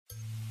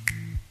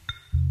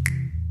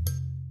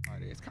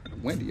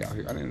of windy out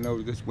here. I didn't know it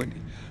was this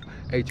windy.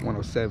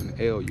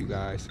 H107L, you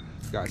guys.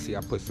 You guys see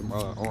I put some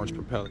orange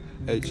propeller.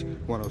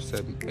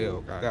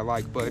 H107L, guys. That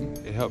like button,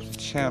 it helps the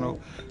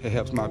channel. It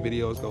helps my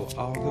videos go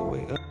all the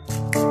way up.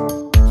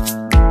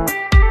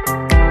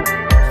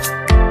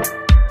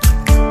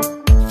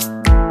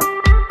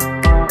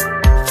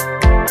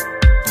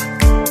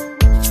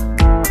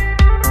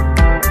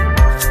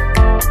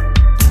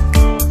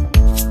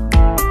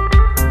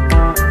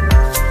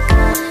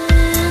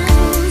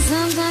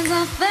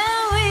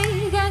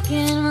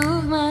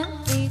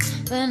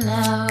 But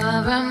now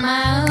I'm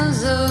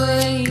miles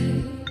away.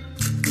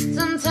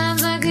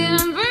 Sometimes I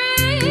couldn't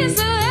breathe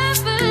so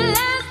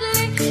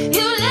effortlessly.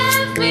 You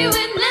left me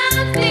with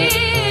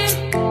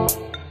nothing.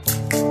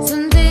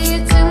 Someday you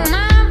took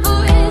my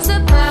voice,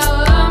 the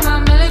power of my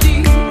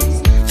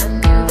melodies. I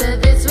knew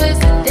that this was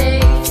the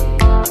day.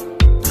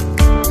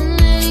 And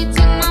then you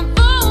took my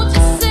phone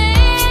to say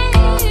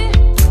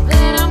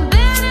that I'm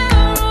better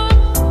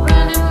off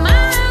running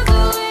miles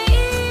away.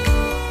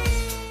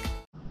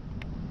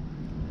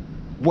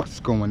 What's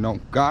going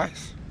on,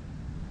 guys?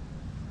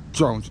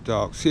 Drones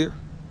Dogs here.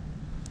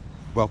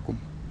 Welcome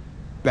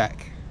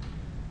back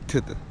to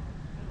the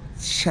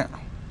channel.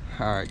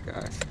 Alright,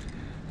 guys.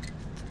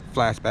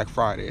 Flashback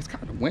Friday. It's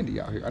kind of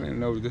windy out here. I didn't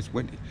know it was this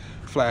windy.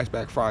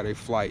 Flashback Friday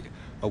flight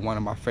of one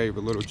of my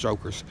favorite little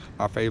jokers,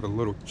 my favorite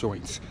little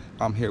joints.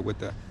 I'm here with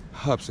the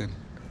Hubsan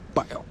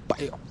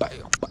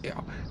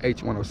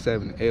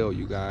H107L,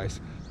 you guys.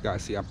 You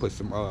guys see I put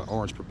some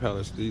orange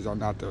propellers. These are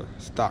not the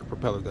stock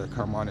propellers that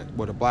come on it.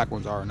 Well, the black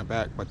ones are in the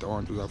back, but the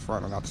orange ones up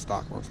front are not the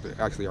stock ones. They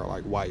actually are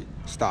like white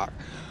stock.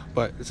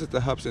 But this is the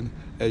Hubsan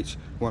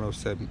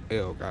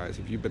H107L, guys.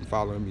 If you've been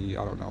following me,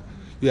 I don't know.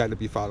 You had to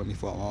be following me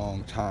for a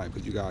long time,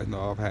 because you guys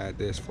know I've had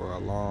this for a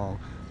long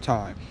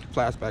time.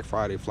 Flashback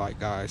Friday flight,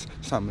 guys.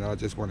 Something that I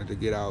just wanted to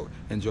get out,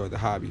 enjoy the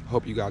hobby.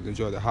 Hope you guys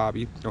enjoy the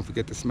hobby. Don't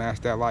forget to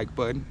smash that like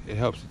button. It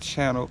helps the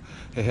channel.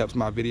 It helps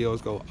my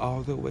videos go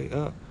all the way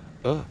up,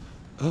 all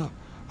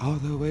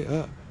the way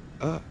up.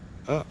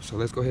 So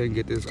let's go ahead and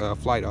get this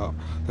flight up.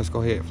 Let's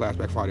go ahead,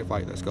 Flashback Friday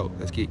flight. Let's go.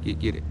 Let's get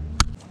it.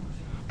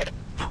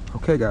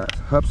 Okay, guys.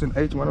 Hubsan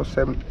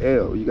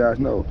H107L. You guys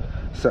know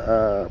it's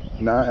a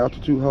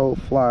 9-altitude hold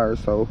flyer,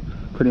 so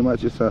pretty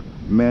much it's a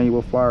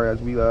manual flyer,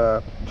 as we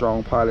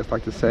drone pilots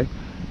like to say.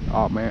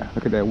 Oh man,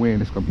 look at that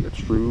wind. It's gonna be a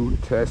true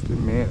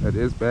testament of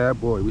this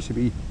bad boy. We should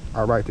be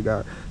all right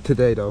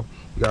today though.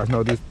 You guys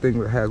know this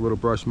thing has a little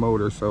brush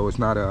motor, so it's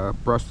not a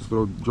brushless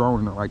little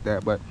drone or like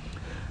that, but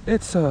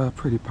it's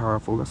pretty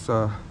powerful. Let's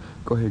go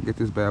ahead and get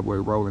this bad boy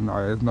rolling.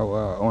 There's no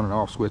on and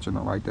off switch or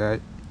nothing like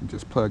that. You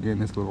just plug in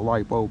this little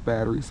LiPo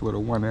battery. It's a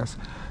little 1S.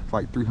 It's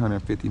like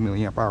 350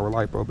 milliamp hour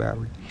LiPo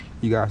battery.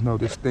 You guys know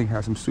this thing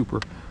has some super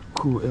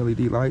cool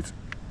LED lights.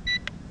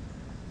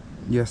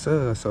 Yes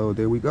sir. So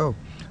there we go.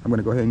 I'm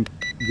gonna go ahead and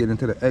get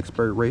into the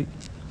expert rate,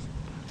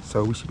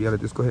 so we should be able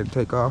to just go ahead and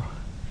take off.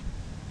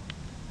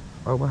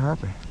 Oh, what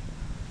happened?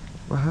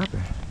 What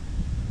happened?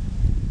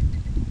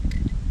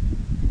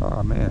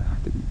 Oh man, I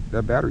think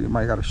that battery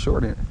might got a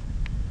short in it.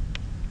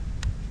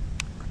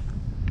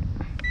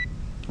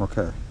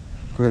 Okay,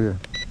 go ahead and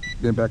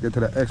get back into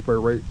the expert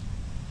rate.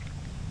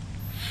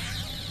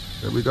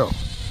 There we go.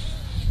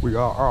 We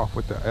are off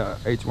with the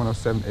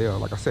H107L.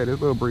 Like I said, it's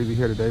a little breezy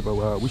here today,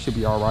 but we should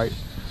be all right.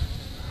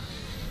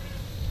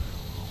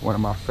 One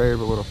of my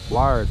favorite little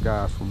flyers,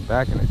 guys, from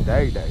back in the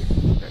day.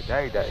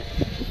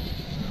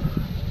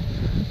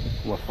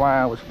 When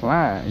flying was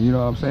flying, you know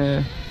what I'm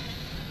saying?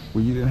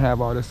 When you didn't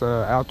have all this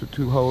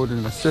altitude hold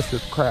and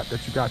assistive crap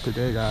that you got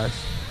today, guys.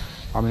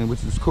 I mean,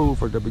 which is cool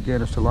for the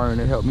beginners to learn.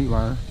 It helped me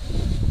learn.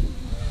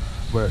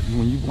 But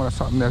when you want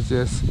something that's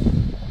just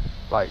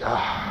like,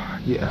 yeah,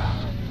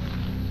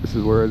 this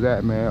is where it's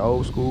at, man.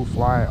 Old school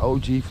flying,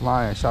 OG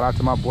flying. Shout out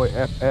to my boy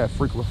FF,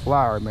 Frequent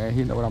Flyer, man.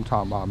 He know what I'm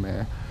talking about,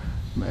 man.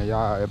 Man,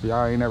 y'all, if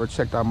y'all ain't never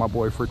checked out my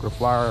boy Frequent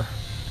Flyer,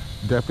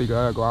 definitely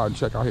gotta go out and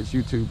check out his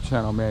YouTube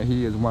channel, man.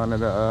 He is one of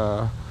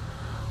the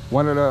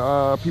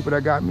people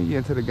that got me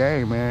into the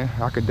game, man.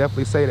 I could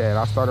definitely say that.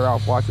 I started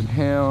off watching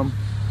him,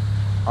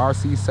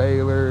 RC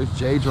Sailors,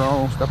 J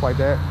Drone, stuff like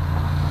that,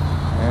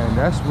 and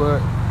that's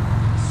what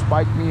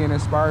spiked me and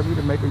inspired me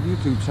to make a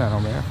YouTube channel,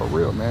 man. For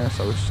real, man.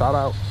 So shout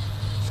out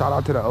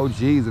to the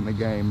OGs in the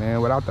game, man.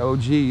 Without the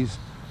OGs,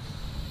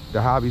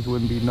 the hobbies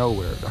wouldn't be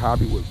nowhere. The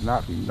hobby would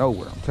not be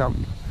nowhere, I'm telling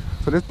you.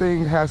 So this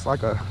thing has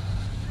like a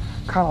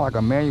kind of like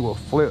a manual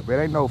flip. It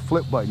ain't no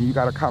flip button. You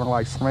gotta kind of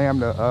like slam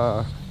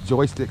the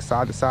joystick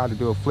side to side to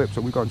do a flip.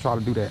 So we're gonna try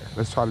to do that.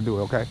 Let's try to do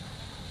it, okay?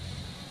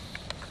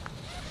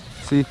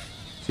 See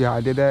how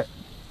I did that?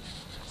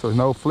 So there's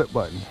no flip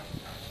button.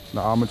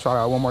 Now I'm gonna try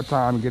that one more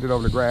time and get it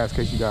over the grass in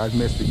case you guys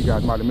missed it. You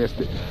guys might have missed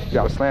it. You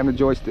gotta slam the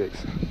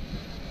joysticks.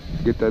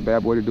 Get that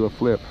bad boy to do a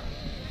flip.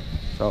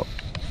 So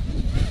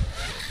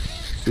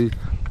see,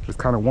 it's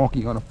kind of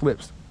wonky on the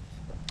flips.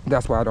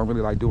 That's why I don't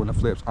really like doing the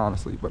flips,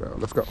 honestly. But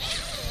let's go.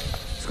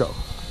 Let's go.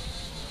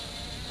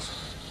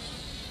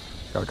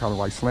 Gotta kind of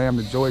like slam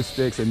the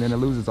joysticks, and then it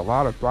loses a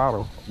lot of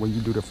throttle when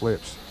you do the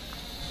flips.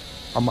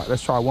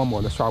 Let's try one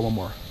more. Let's try one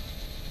more.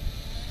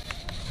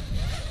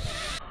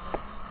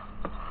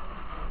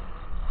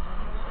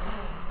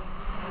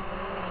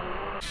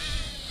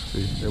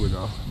 see. There we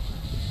go.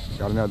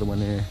 Got another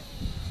one in.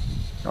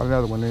 Got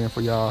another one in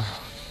for y'all.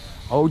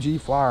 OG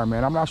flyer,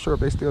 man. I'm not sure if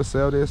they still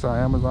sell this on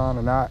Amazon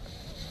or not.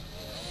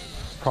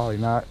 Probably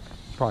not.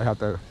 Probably have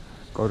to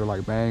go to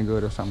like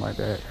Banggood or something like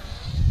that.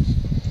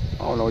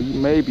 I don't know. You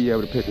may be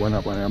able to pick one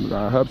up on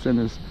Amazon.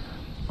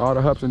 All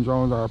the Hubsan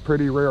drones are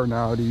pretty rare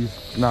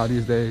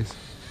these days.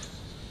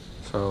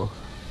 So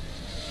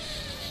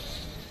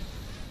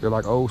they're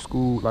like old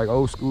school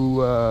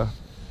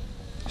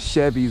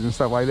Chevys and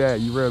stuff like that.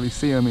 You rarely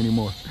see them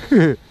anymore.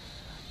 You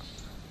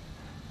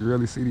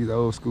rarely see these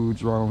old school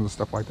drones and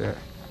stuff like that.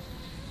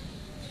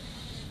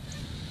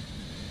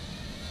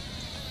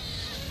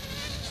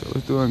 So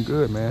it's doing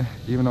good, man.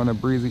 Even on a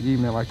breezy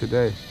evening like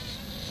today.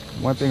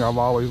 One thing I've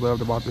always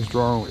loved about this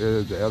drone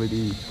is the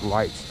LED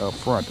lights up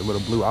front, the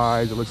little blue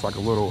eyes. It looks like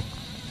a little,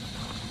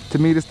 to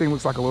me this thing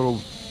looks like a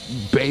little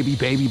baby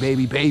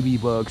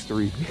Bugs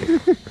 3.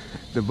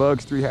 The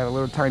Bugs 3 had a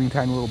little tiny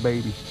little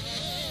baby.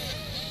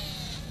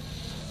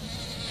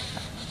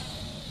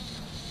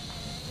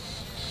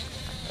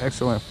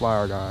 Excellent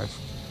flyer, guys.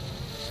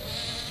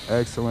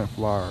 Excellent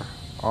flyer.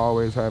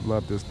 Always have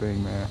loved this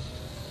thing, man.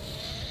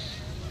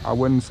 I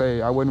wouldn't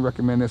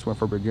recommend this one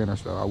for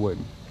beginners though. I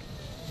wouldn't.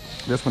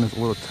 This one is a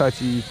little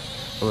touchy,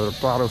 a little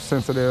throttle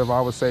sensitive.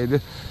 I would say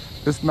this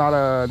is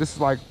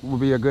like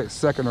would be a good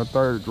second or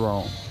third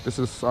drone. This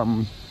is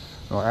something,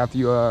 you know, after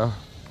you had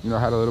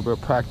a little bit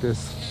of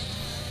practice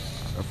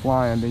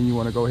flying, then you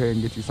want to go ahead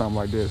and get you something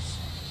like this.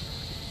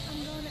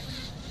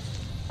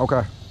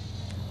 Okay.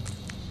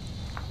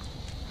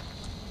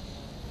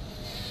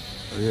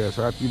 Yeah,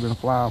 so after you've been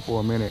flying for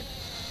a minute,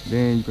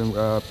 then you can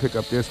pick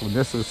up this one.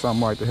 This is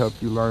something like to help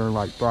you learn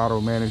like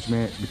throttle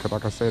management, because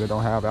like I said, it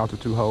don't have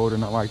altitude hold or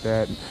nothing like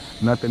that.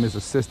 Nothing is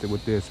assisted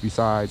with this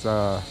besides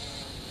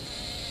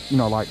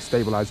like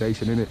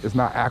stabilization in it. It's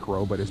not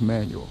acro, but it's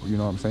manual, you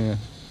know what I'm saying?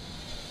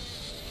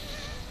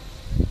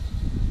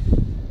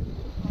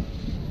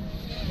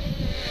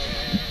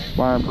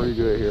 Flying pretty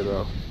good here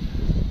though.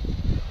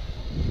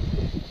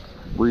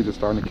 Breeze is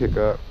starting to kick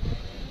up.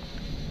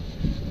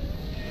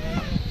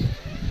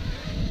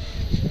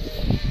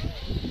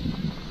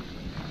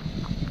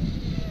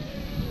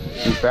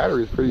 This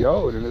battery is pretty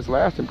old and it's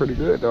lasting pretty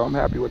good though. I'm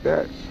happy with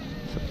that.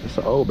 It's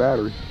an old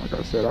battery. Like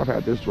I said, I've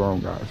had this drone,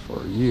 guys,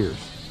 for years.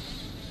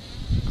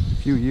 A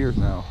few years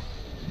now.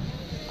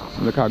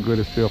 Look how good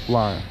it's still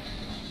flying.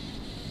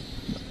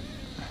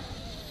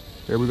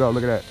 There we go,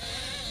 look at that.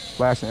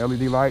 Flashing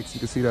LED lights. You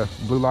can see the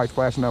blue lights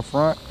flashing up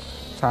front.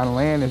 Time to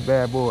land this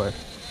bad boy.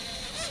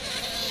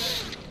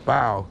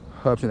 Wow.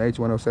 Hubsan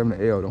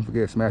H107L. Don't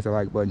forget to smash the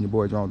like button. Your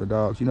boy Drone with the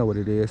Dogs. You know what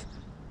it is.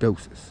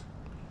 Doses.